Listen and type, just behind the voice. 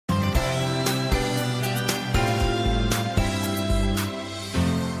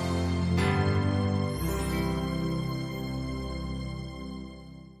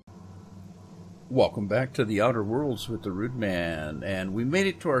Welcome back to the Outer Worlds with the Rude Man, and we made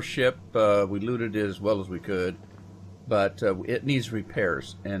it to our ship. We looted it as well as we could, but it needs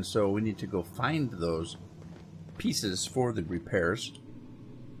repairs, and so we need to go find those pieces for the repairs.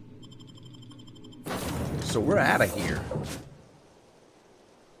 So we're out of here.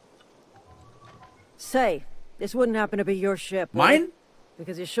 Say, this wouldn't happen to be your ship, would Mine? it?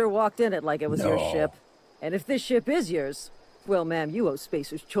 Because you sure walked in it like it was your ship. And if this ship is yours, well, ma'am, you owe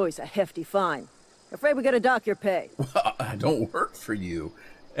Spacer's Choice a hefty fine. Afraid we gotta dock your pay. Well, I don't work for you.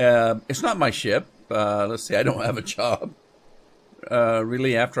 It's not my ship. Let's see, I don't have a job.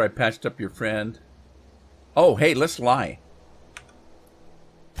 Really, after I patched up your friend. Oh, hey, let's lie.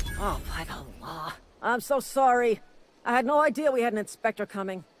 Oh, by the law. I'm so sorry. I had no idea we had an inspector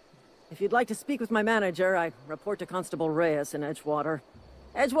coming. If you'd like to speak with my manager, I report to Constable Reyes in Edgewater.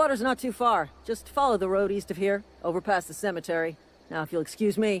 Edgewater's not too far. Just follow the road east of here, over past the cemetery. Now, if you'll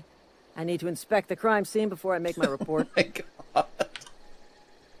excuse me, I need to inspect the crime scene before I make my report. Oh, my God.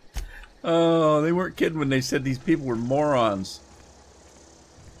 Oh, they weren't kidding when they said these people were morons.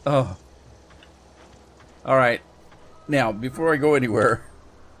 Oh. All right. Now, before I go anywhere,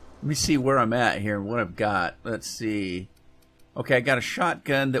 let me see where I'm at here and what I've got. Let's see. Okay, I got a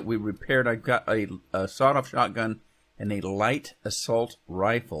shotgun that we repaired. I've got a sawed-off shotgun and a light assault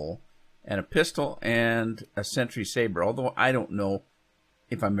rifle and a pistol and a sentry saber, although I don't know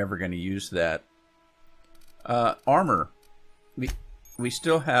if I'm ever going to use that. Armor. We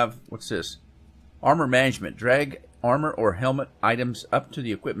still have, what's this? Armor management. Drag armor or helmet items up to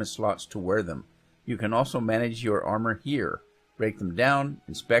the equipment slots to wear them. You can also manage your armor here. Break them down,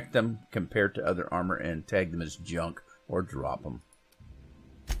 inspect them, compare to other armor, and tag them as junk or drop them.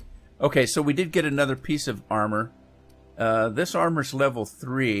 Okay, so we did get another piece of armor. This armor's level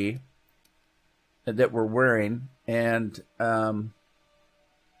 3 that we're wearing, and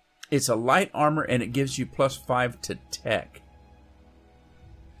it's a light armor, and it gives you +5 to tech.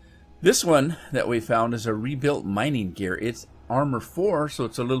 This one that we found is a rebuilt mining gear. It's armor 4, so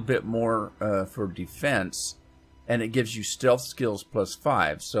it's a little bit more for defense, and it gives you stealth skills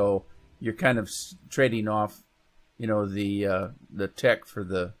 +5. So you're kind of trading off, you know, the tech for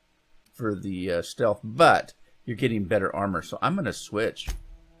the stealth, but you're getting better armor. So I'm going to switch.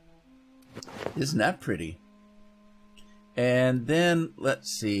 Isn't that pretty? And then, let's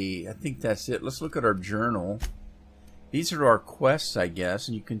see, I think that's it. Let's look at our journal. These are our quests, I guess,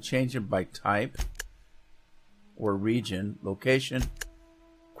 and you can change them by type or region. Location,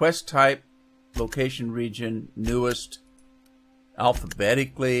 quest type, location, region, newest,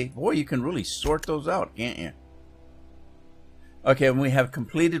 alphabetically. Boy, you can really sort those out, can't you? Okay, and we have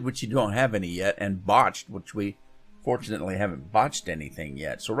completed, which you don't have any yet, and botched, which we fortunately haven't botched anything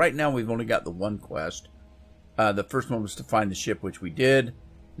yet. So right now we've only got the one quest. The first one was to find the ship, which we did.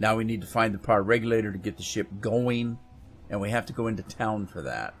 Now we need to find the power regulator to get the ship going, and we have to go into town for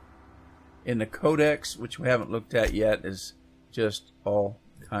that. In the codex, which we haven't looked at yet, is just all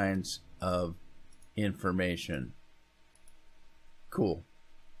kinds of information. Cool.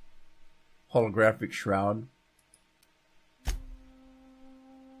 Holographic shroud.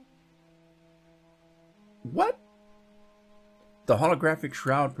 What? The holographic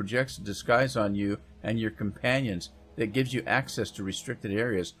shroud projects a disguise on you and your companions that gives you access to restricted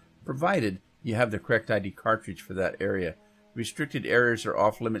areas, provided you have the correct ID cartridge for that area. Restricted areas are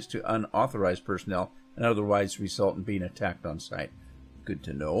off limits to unauthorized personnel and otherwise result in being attacked on site. Good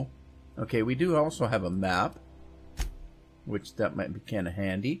to know. Okay, we do also have a map, which that might be kind of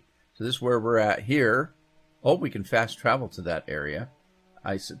handy. So this is where we're at here. Oh, we can fast travel to that area.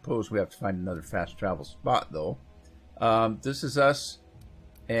 I suppose we have to find another fast travel spot, though. This is us,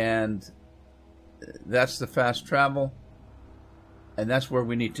 and that's the fast travel, and that's where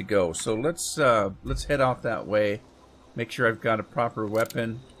we need to go. So let's head out that way. Make sure I've got a proper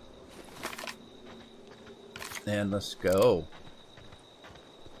weapon, and let's go.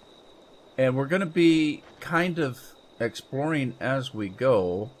 And we're going to be kind of exploring as we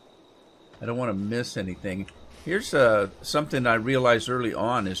go. I don't want to miss anything. Here's something I realized early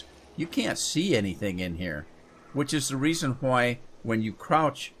on is you can't see anything in here, which is the reason why when you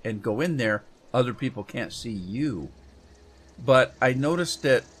crouch and go in there, other people can't see you. But I noticed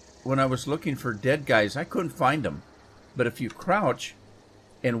that when I was looking for dead guys, I couldn't find them. But if you crouch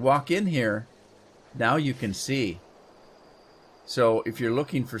and walk in here, now you can see. So if you're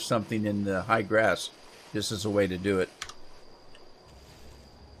looking for something in the high grass, this is a way to do it.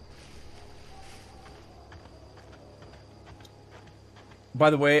 By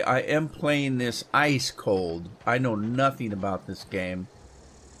the way, I am playing this ice cold. I know nothing about this game.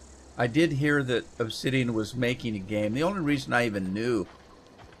 I did hear that Obsidian was making a game. The only reason I even knew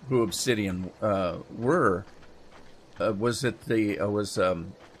who Obsidian were. Was it the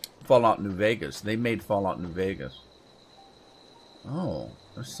Fallout New Vegas? They made Fallout New Vegas. Oh,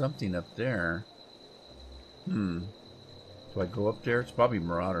 there's something up there. Do I go up there? It's probably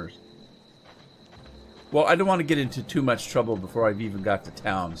Marauders. Well, I don't want to get into too much trouble before I've even got to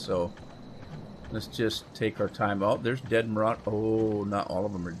town, so let's just take our time. Oh, there's dead Marauders. Oh, not all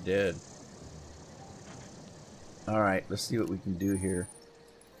of them are dead. Alright, let's see what we can do here.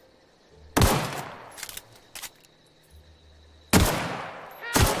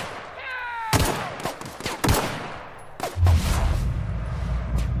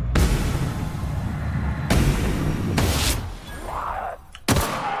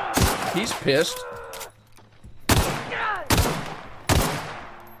 He's pissed.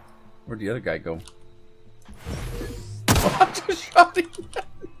 Where'd the other guy go? Oh, I just shot him.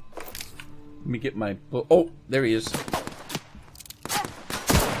 Let me get my... Oh, there he is.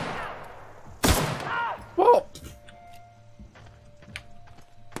 Whoa!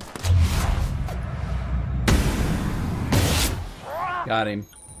 Got him.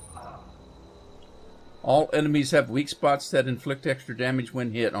 All enemies have weak spots that inflict extra damage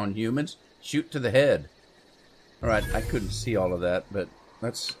when hit. On humans, shoot to the head. Alright, I couldn't see all of that, but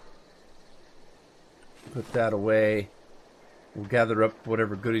let's put that away. We'll gather up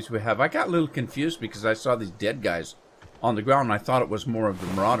whatever goodies we have. I got a little confused because I saw these dead guys on the ground and I thought it was more of the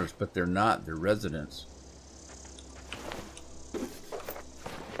Marauders, but they're not. They're residents.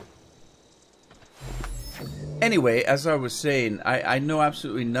 Anyway, as I was saying, I know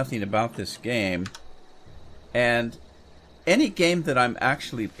absolutely nothing about this game. And any game that I'm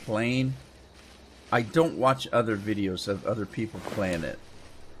actually playing, I don't watch other videos of other people playing it.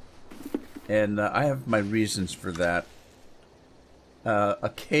 And I have my reasons for that.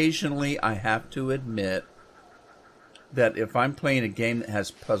 Occasionally, I have to admit that if I'm playing a game that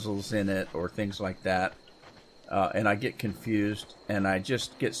has puzzles in it or things like that, and I get confused and I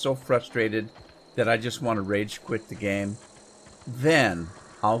just get so frustrated that I just want to rage quit the game, then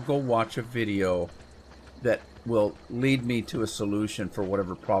I'll go watch a video that will lead me to a solution for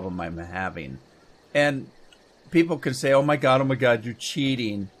whatever problem I'm having. And people can say, oh my God, you're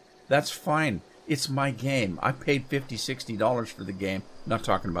cheating. That's fine. It's my game. I paid $50, $60 for the game. I'm not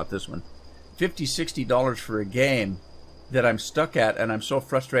talking about this one. $50, $60 for a game that I'm stuck at, and I'm so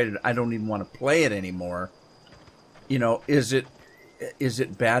frustrated I don't even want to play it anymore. You know, is it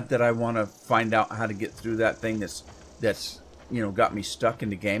bad that I want to find out how to get through that thing that's you know, got me stuck in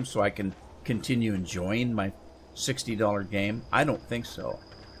the game so I can continue enjoying my $60 game? I don't think so.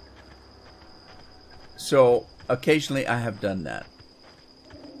 So occasionally I have done that.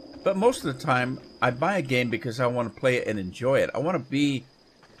 But most of the time I buy a game because I want to play it and enjoy it. I want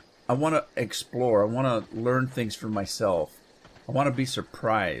to explore. I want to learn things for myself. I want to be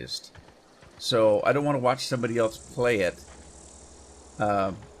surprised. So I don't want to watch somebody else play it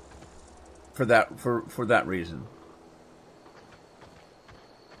for that reason.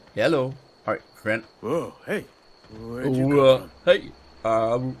 Hello. All right, friend. Whoa, hey. Where'd you come from? Hey,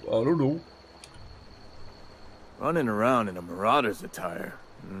 I don't know. Running around in a Marauder's attire.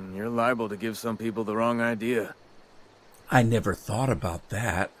 You're liable to give some people the wrong idea. I never thought about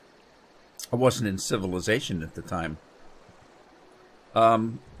that. I wasn't in civilization at the time.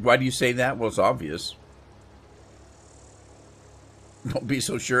 Why do you say that? Well, it's obvious. Don't be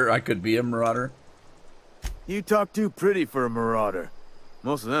so sure I could be a Marauder. You talk too pretty for a Marauder.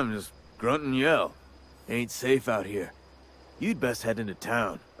 Most of them just grunt and yell. Ain't safe out here. You'd best head into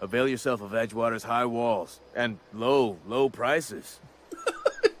town. Avail yourself of Edgewater's high walls. And low prices.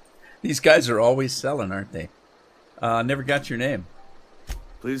 These guys are always selling, aren't they? Never got your name.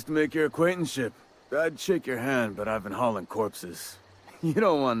 Pleased to make your acquaintanceship. I'd shake your hand, but I've been hauling corpses. You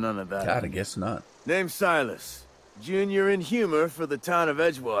don't want none of that. God, I guess not. Name's Silas. Junior in humor for the town of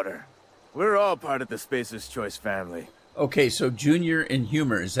Edgewater. We're all part of the Spacer's Choice family. Okay, so Junior in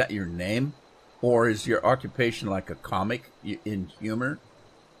humor, is that your name? Or is your occupation like a comic in humor?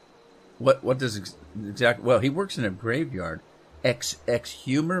 What does exactly... Well, he works in a graveyard.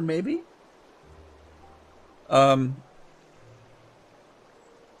 Ex-humor, maybe?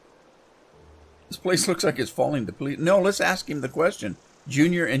 This place looks like it's falling to pieces. No, let's ask him the question.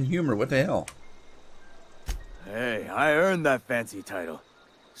 Junior in humor, what the hell? Hey, I earned that fancy title.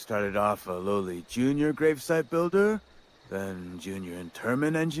 Started off a lowly junior gravesite builder, then junior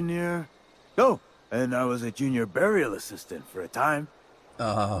interment engineer. Oh, and I was a junior burial assistant for a time.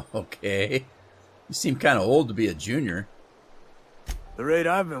 Okay. You seem kind of old to be a junior. The rate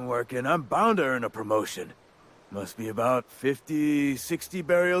I've been working, I'm bound to earn a promotion. Must be about 50, 60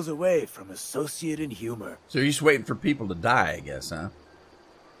 burials away from associate in humor. So you're just waiting for people to die, I guess, huh?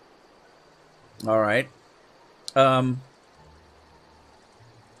 All right.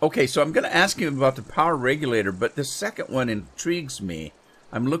 Okay, so I'm going to ask him about the power regulator, but the second one intrigues me.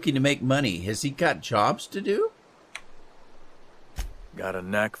 I'm looking to make money. Has he got jobs to do? Got a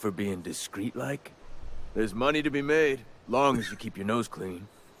knack for being discreet-like? There's money to be made, long as you keep your nose clean.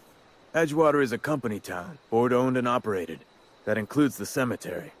 Edgewater is a company town, board-owned and operated. That includes the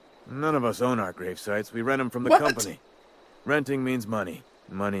cemetery. None of us own our grave sites. We rent them from the company. Renting means money.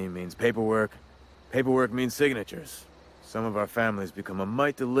 Money means paperwork. Paperwork means signatures. Some of our families become a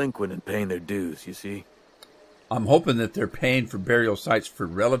mite delinquent in paying their dues, you see. I'm hoping that they're paying for burial sites for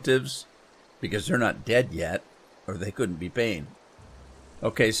relatives, because they're not dead yet, or they couldn't be paying.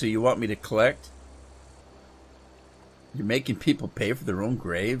 Okay, so you want me to collect? You're making people pay for their own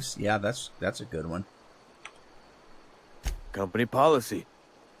graves? Yeah, that's a good one. Company policy.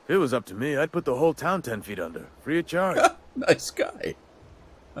 If it was up to me, I'd put the whole town 10 feet under, free of charge. Nice guy.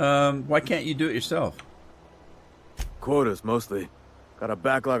 Why can't you do it yourself? Quotas, mostly. Got a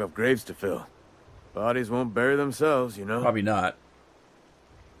backlog of graves to fill. Bodies won't bury themselves, you know? Probably not.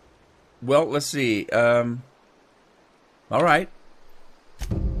 Well, let's see. All right.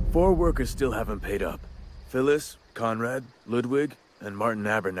 4 workers still haven't paid up. Phyllis, Conrad, Ludwig, and Martin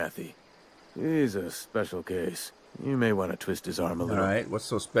Abernathy. He's a special case. You may want to twist his arm a little. All right. What's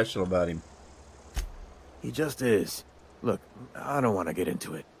so special about him? He just is. Look, I don't want to get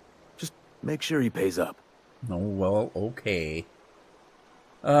into it. Just make sure he pays up. Oh, well, okay.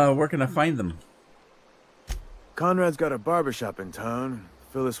 Where can I find them? Conrad's got a barbershop in town.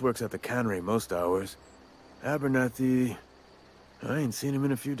 Phyllis works at the cannery most hours. Abernathy... I ain't seen him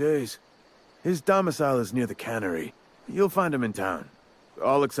in a few days. His domicile is near the cannery. You'll find him in town.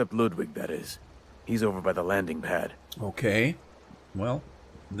 All except Ludwig, that is. He's over by the landing pad. Okay. Well,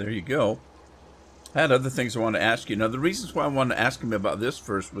 there you go. I had other things I wanted to ask you. Now, the reasons why I wanted to ask him about this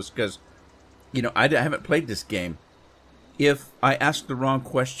first was because, you know, I haven't played this game. If I ask the wrong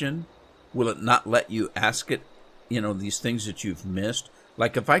question, will it not let you ask it, you know, these things that you've missed?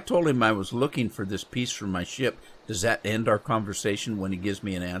 Like, if I told him I was looking for this piece from my ship, does that end our conversation when he gives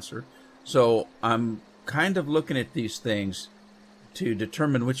me an answer? So I'm kind of looking at these things to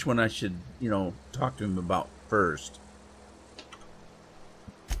determine which one I should, you know, talk to him about first.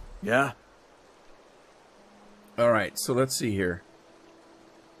 Yeah? All right, so let's see here.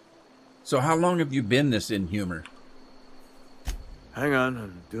 So how long have you been this Inhumer? Hang on,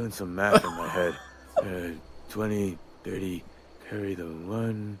 I'm doing some math in my head. 20, 30, carry the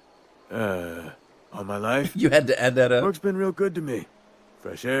 1... all my life? You had to add that up? Work's been real good to me.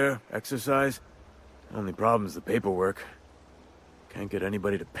 Fresh air, exercise. Only problem's the paperwork. Can't get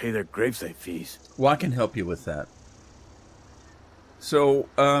anybody to pay their gravesite fees. Well, I can help you with that. So,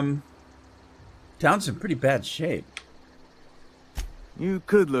 town's in pretty bad shape. You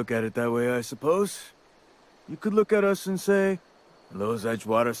could look at it that way, I suppose. You could look at us and say, those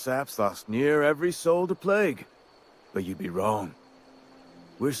Edgewater saps lost near every soul to plague. But you'd be wrong.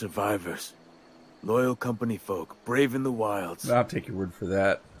 We're survivors. Loyal company folk, brave in the wilds. I'll take your word for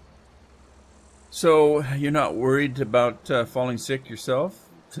that. So, you're not worried about falling sick yourself,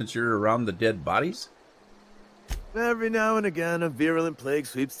 since you're around the dead bodies? Every now and again, a virulent plague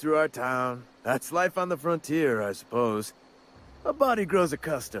sweeps through our town. That's life on the frontier, I suppose. A body grows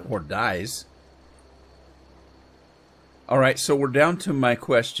accustomed. Or dies. All right, so we're down to my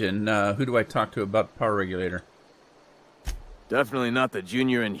question. Who do I talk to about the power regulator? Definitely not the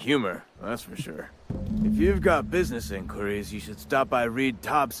junior Inhumer, that's for sure. If you've got business inquiries, you should stop by Reed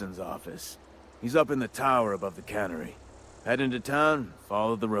Thompson's office. He's up in the tower above the cannery. Head into town,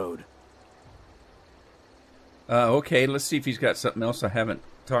 follow the road. Okay, let's see if he's got something else I haven't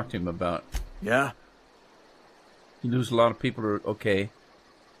talked to him about. Yeah? You lose a lot of people. Okay.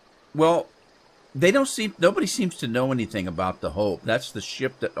 Well, nobody seems to know anything about the Hope. That's the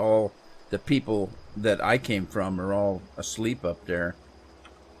ship that all the people that I came from are all asleep up there.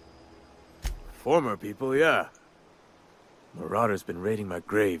 Former people, yeah. Marauders been raiding my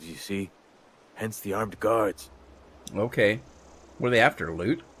graves, you see. Hence the armed guards. Okay. Were they after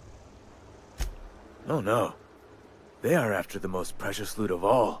loot? Oh no. They are after the most precious loot of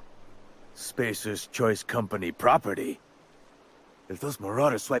all. Spacer's Choice Company property. If those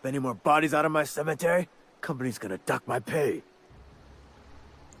marauders swipe any more bodies out of my cemetery, company's gonna dock my pay.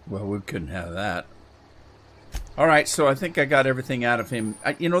 Well, we couldn't have that. All right, so I think I got everything out of him.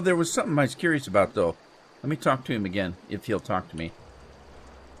 You know, there was something I was curious about, though. Let me talk to him again, if he'll talk to me.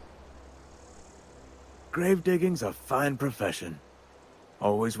 Grave digging's a fine profession.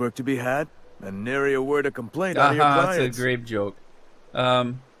 Always work to be had, and nary a word of complaint out of your clients. That's a grave joke.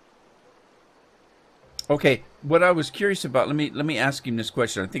 Okay, what I was curious about, let me ask him this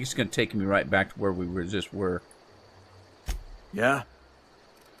question. I think it's going to take me right back to where we just were. Yeah?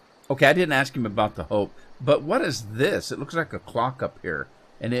 Okay, I didn't ask him about the Hope, but what is this? It looks like a clock up here,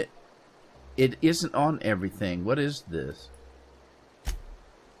 and it isn't on everything. What is this?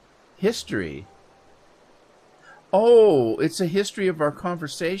 History. Oh, it's a history of our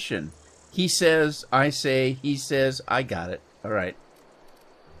conversation. He says, I say, he says, I got it. All right.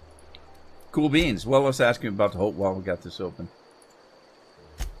 Cool beans. Well, let's ask him about the Hope while we got this open.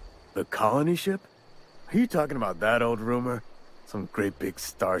 The colony ship? Are you talking about that old rumor? Some great big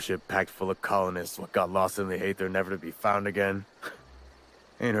starship packed full of colonists what got lost in the Aether never to be found again?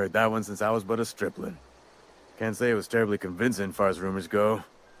 Ain't heard that one since I was but a stripling. Can't say it was terribly convincing far as rumors go.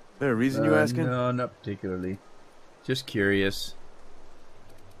 There a reason you asking? No, not particularly. Just curious.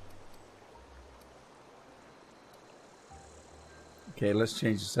 Okay, let's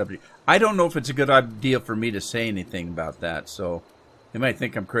change the subject. I don't know if it's a good idea for me to say anything about that, so they might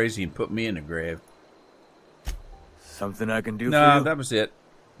think I'm crazy and put me in a grave. Something I can do for No, you? that was it.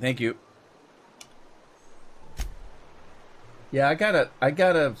 Thank you. Yeah, I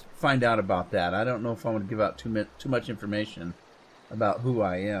gotta find out about that. I don't know if I want to give out too much information about who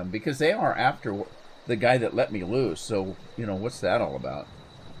I am, because they are after the guy that let me loose. So, you know, what's that all about?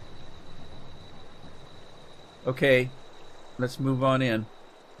 Okay, let's move on in.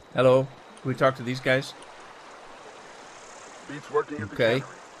 Hello, can we talk to these guys? Beats working at the Okay.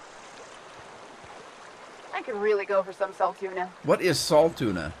 cannery. I could really go for some salt tuna. What is salt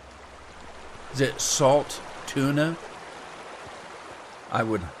tuna? Is it salt tuna? I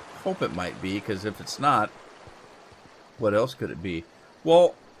would hope it might be, because if it's not, what else could it be?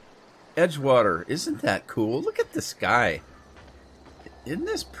 Well, Edgewater, isn't that cool? Look at the sky. Isn't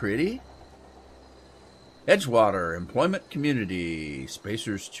this pretty? Edgewater, employment community,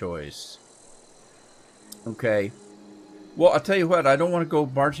 Spacer's Choice. Okay. Well, I'll tell you what, I don't want to go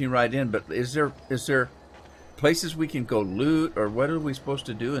barging right in, but is there places we can go loot, or what are we supposed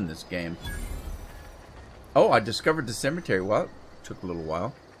to do in this game? Oh, I discovered the cemetery. Well, it took a little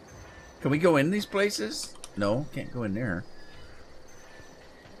while. Can we go in these places? No, can't go in there.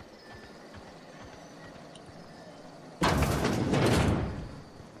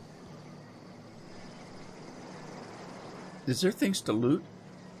 Is there things to loot?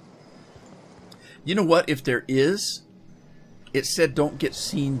 You know what? If there is, it said don't get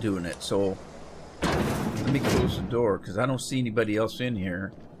seen doing it. So let me close the door because I don't see anybody else in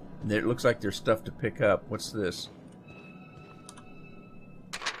here. It looks like there's stuff to pick up. What's this?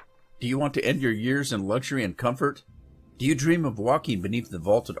 Do you want to end your years in luxury and comfort? Do you dream of walking beneath the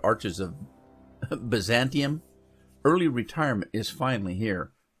vaulted arches of Byzantium? Early retirement is finally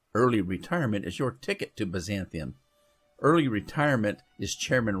here. Early retirement is your ticket to Byzantium. Early retirement is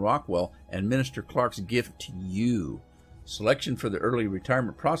Chairman Rockwell and Minister Clark's gift to you. Selection for the early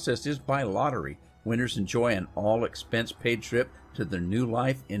retirement process is by lottery. Winners enjoy an all-expense-paid trip to their new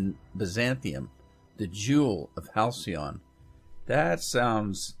life in Byzantium, the jewel of Halcyon. That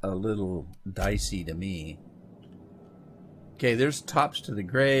sounds a little dicey to me. Okay, there's tops to the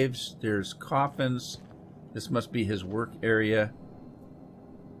graves. There's coffins. This must be his work area.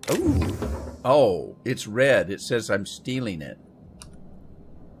 Ooh. Oh, it's red. It says I'm stealing it.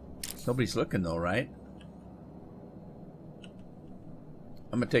 Nobody's looking though, right?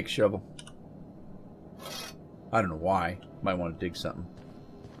 I'm gonna take a shovel. I don't know why. Might want to dig something.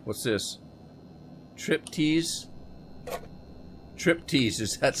 What's this? Trip tease? Trip tease,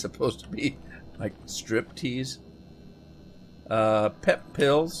 is that supposed to be like strip tease? Pep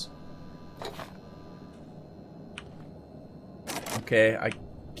pills. Okay, I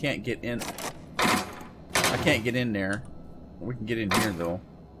can't get in. I can't get in there. We can get in here though.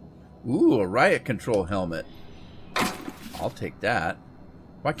 Ooh, a riot control helmet. I'll take that.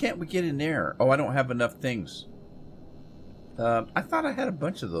 Why can't we get in there? Oh, I don't have enough things. I thought I had a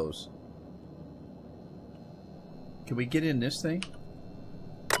bunch of those. Can we get in this thing?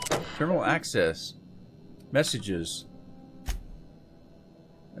 Terminal access. Messages.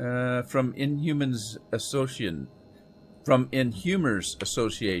 From Inhumans Association. From Inhumers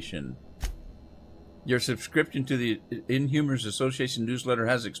Association. Your subscription to the Inhumers Association newsletter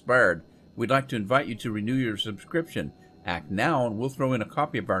has expired. We'd like to invite you to renew your subscription. Act now and we'll throw in a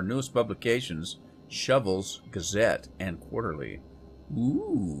copy of our newest publications, Shovels, Gazette, and Quarterly.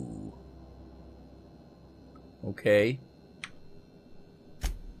 Ooh. Okay.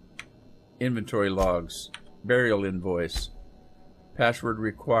 Inventory logs. Burial invoice. Password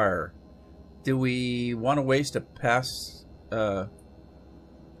require. Do we want to waste a pass, a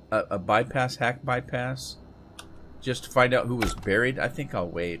bypass, hack bypass, just to find out who was buried? I think I'll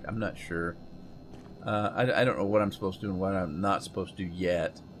wait. I'm not sure. I don't know what I'm supposed to do and what I'm not supposed to do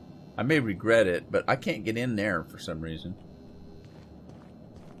yet. I may regret it, but I can't get in there for some reason.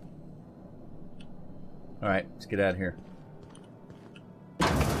 Alright, let's get out of here.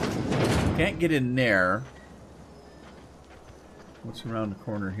 Can't get in there. What's around the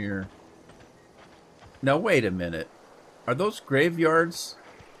corner here? Now, wait a minute. Are those graveyards?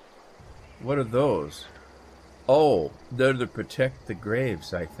 What are those? Oh, they're to protect the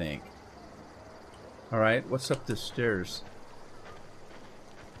graves, I think. Alright, what's up the stairs?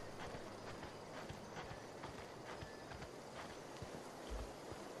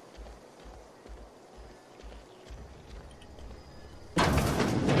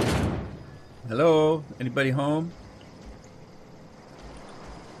 Hello? Anybody home?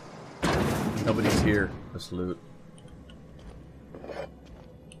 Nobody's here. Let's loot.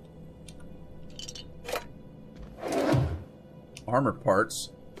 Armor parts.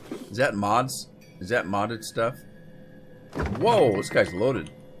 Is that mods? Is that modded stuff? Whoa, this guy's loaded.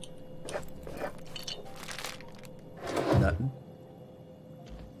 Nothing.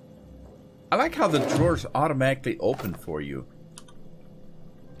 I like how the drawers automatically open for you.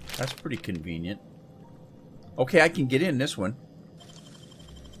 That's pretty convenient. Okay, I can get in this one.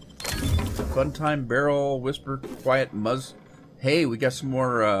 Fun time barrel, whisper, quiet, muzz. Hey, we got some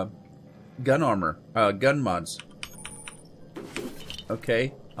more gun armor, gun mods.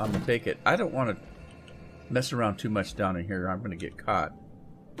 Okay, I'm gonna take it. I don't want to mess around too much down in here. I'm gonna get caught.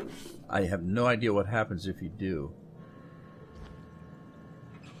 I have no idea what happens if you do.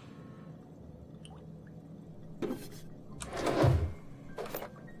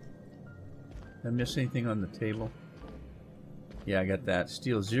 Did I miss anything on the table? Yeah, I got that.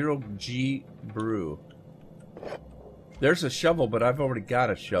 Steel 0G brew. There's a shovel, but I've already got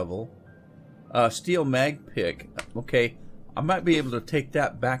a shovel. Steel mag pick. Okay, I might be able to take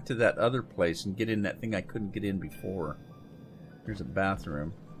that back to that other place and get in that thing I couldn't get in before. Here's a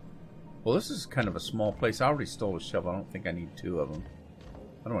bathroom. Well, this is kind of a small place. I already stole a shovel. I don't think I need two of them.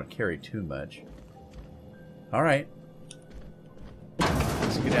 I don't want to carry too much. Alright.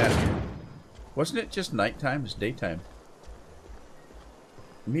 Let's get out of here. Wasn't it just nighttime? It's daytime.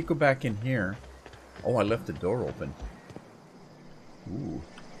 Let me go back in here. Oh, I left the door open. Ooh.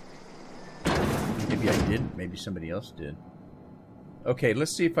 Maybe I didn't. Maybe somebody else did. Okay,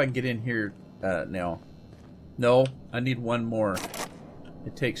 let's see if I can get in here now. No, I need one more.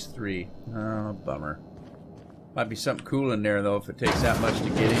 It takes 3. Oh, bummer. Might be something cool in there, though, if it takes that much to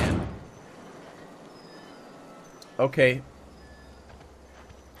get in. Okay.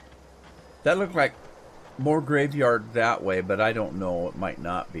 That looked like more graveyard that way, but I don't know. It might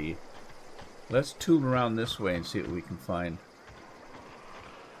not be. Let's tool around this way and see what we can find.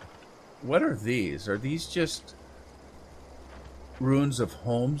 What are these? Are these just ruins of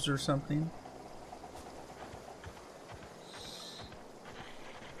homes or something?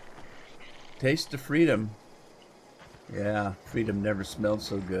 Taste of freedom. Yeah, freedom never smelled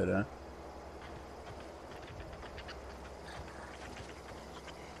so good, huh?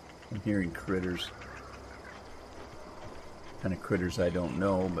 I'm hearing critters. Kind of critters I don't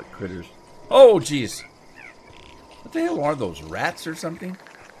know, but critters. Oh, jeez! What the hell are those? Rats or something?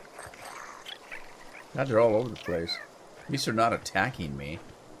 God, they're all over the place. At least they're not attacking me.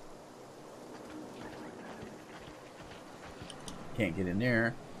 Can't get in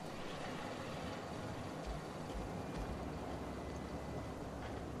there.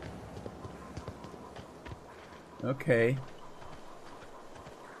 Okay.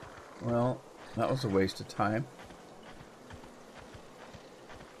 Well, that was a waste of time.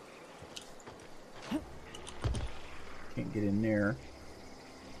 Can't get in there.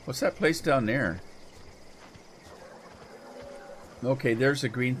 What's that place down there? Okay, there's a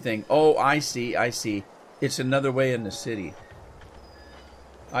green thing. Oh, I see, I see. It's another way in the city.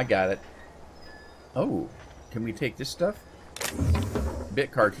 I got it. Oh, can we take this stuff?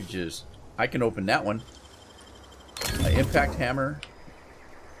 Bit cartridges. I can open that one. Impact hammer,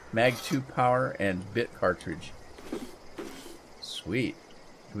 mag 2 power, and bit cartridge. Sweet.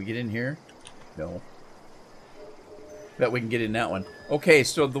 Can we get in here? No. Bet we can get in that one. Okay,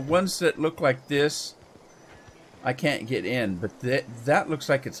 so the ones that look like this, I can't get in, but that looks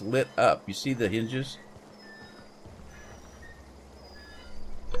like it's lit up. You see the hinges?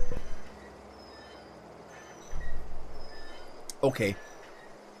 Okay.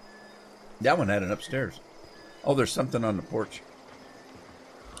 That one had an upstairs. Oh, there's something on the porch.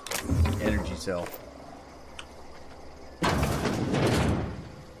 Energy cell.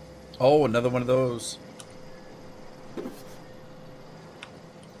 Oh, another one of those.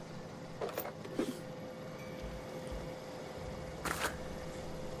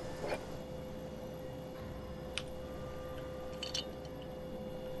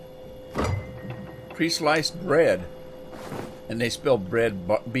 pre-sliced bread. And they spell bread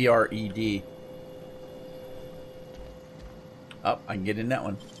B-R-E-D. Oh, I can get in that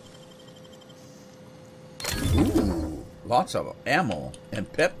one. Ooh, lots of ammo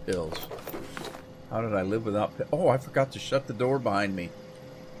and pep pills. How did I live without pep? Oh, I forgot to shut the door behind me.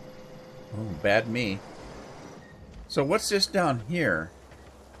 Oh, bad me. So what's this down here?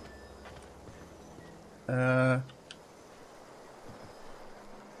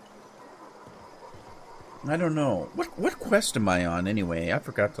 I don't know. What quest am I on anyway? I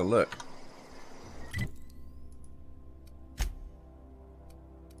forgot to look.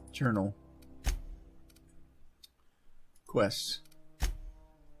 Journal. Quests.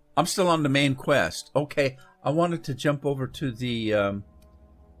 I'm still on the main quest. Okay, I wanted to jump over to the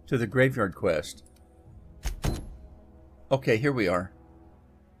graveyard quest. Okay, here we are.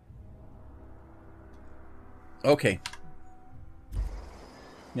 Okay.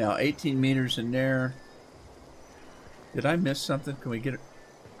 Now, 18 meters in there. Did I miss something? Can we get it?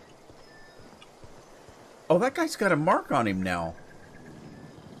 Oh, that guy's got a mark on him now.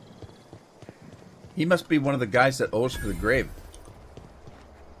 He must be one of the guys that owes for the grave.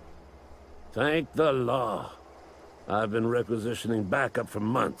 Thank the law. I've been requisitioning backup for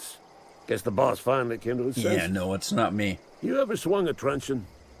months. Guess the boss finally came to his senses. Yeah, no, it's not me. You ever swung a truncheon?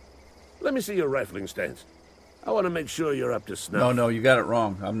 Let me see your rifling stance. I want to make sure you're up to snuff. No, you got it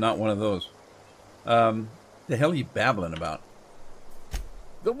wrong. I'm not one of those. The hell are you babbling about?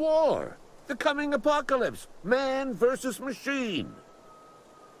 The war. The coming apocalypse. Man versus machine.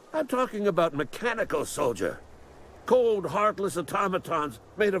 I'm talking about mechanical soldier. Cold, heartless automatons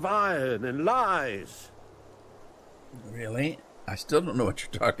made of iron and lies. Really? I still don't know what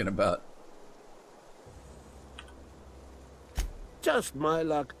you're talking about. Just my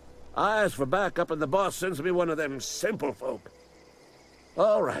luck. I ask for backup and the boss sends me one of them simple folk.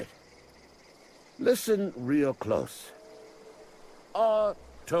 All right. Listen real close.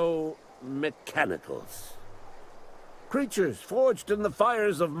 Auto-mechanicals. Creatures forged in the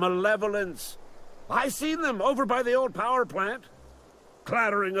fires of malevolence. I seen them over by the old power plant.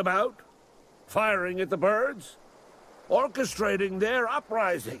 Clattering about. Firing at the birds. Orchestrating their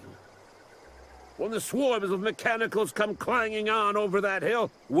uprising. When the swarms of mechanicals come clanging on over that hill,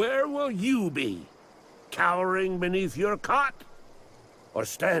 where will you be? Cowering beneath your cot? Or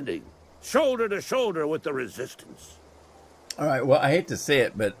standing, shoulder to shoulder with the resistance? All right, well, I hate to say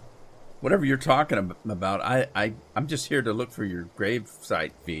it, but whatever you're talking about, I'm just here to look for your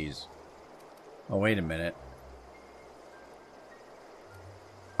gravesite fees. Oh, wait a minute.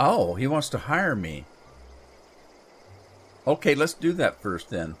 Oh, he wants to hire me. Okay, let's do that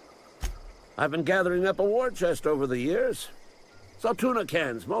first then. I've been gathering up a war chest over the years. Some tuna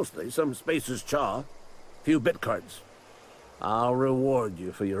cans, mostly. Some Spacer's chaw. Few bit cards. I'll reward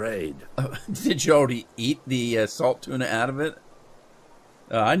you for your aid. Did you already eat the salt tuna out of it?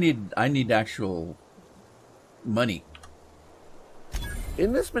 I need actual money.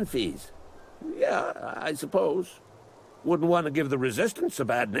 Enlistment fees. Yeah, I suppose. Wouldn't want to give the Resistance a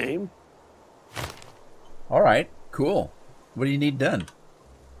bad name. All right, cool. What do you need done?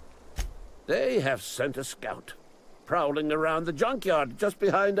 They have sent a scout, prowling around the junkyard just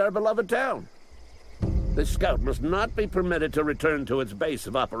behind our beloved town. This scout must not be permitted to return to its base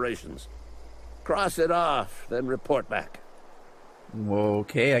of operations. Cross it off, then report back.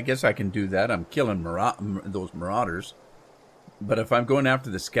 Okay, I guess I can do that. I'm killing those marauders. But if I'm going after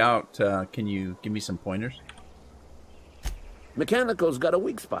the scout, can you give me some pointers? Mechanical's got a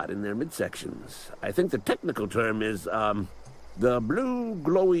weak spot in their midsections. I think the technical term is, the blue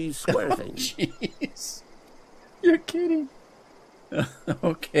glowy square thing. Jeez. You're kidding.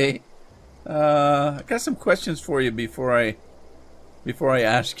 Okay. I got some questions for you before I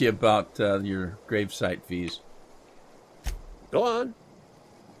ask you about your gravesite fees. Go on.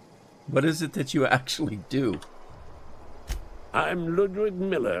 What is it that you actually do? I'm Ludwig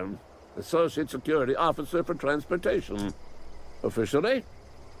Miller, Associate Security Officer for Transportation. Officially,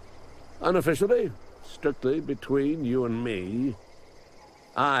 unofficially, strictly between you and me,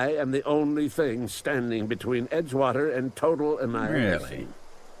 I am the only thing standing between Edgewater and total annihilation. Really?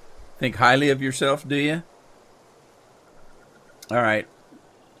 Think highly of yourself, do you? All right.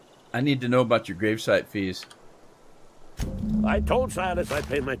 I need to know about your gravesite fees. I told Silas I'd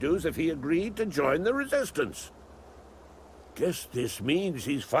pay my dues if he agreed to join the Resistance. Guess this means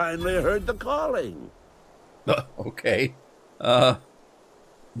he's finally heard the calling. Okay.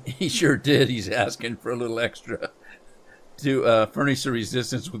 He sure did. He's asking for a little extra to furnish the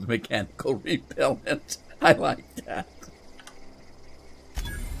Resistance with mechanical repellent. I like that.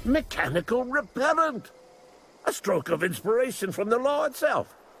 Mechanical repellent! A stroke of inspiration from the law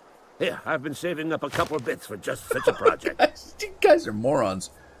itself. Here, I've been saving up a couple of bits for just such a project. You guys are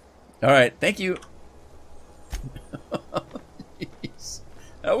morons. All right, thank you. Jeez.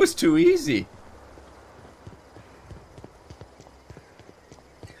 That was too easy.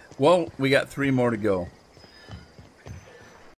 Well, we got 3 more to go.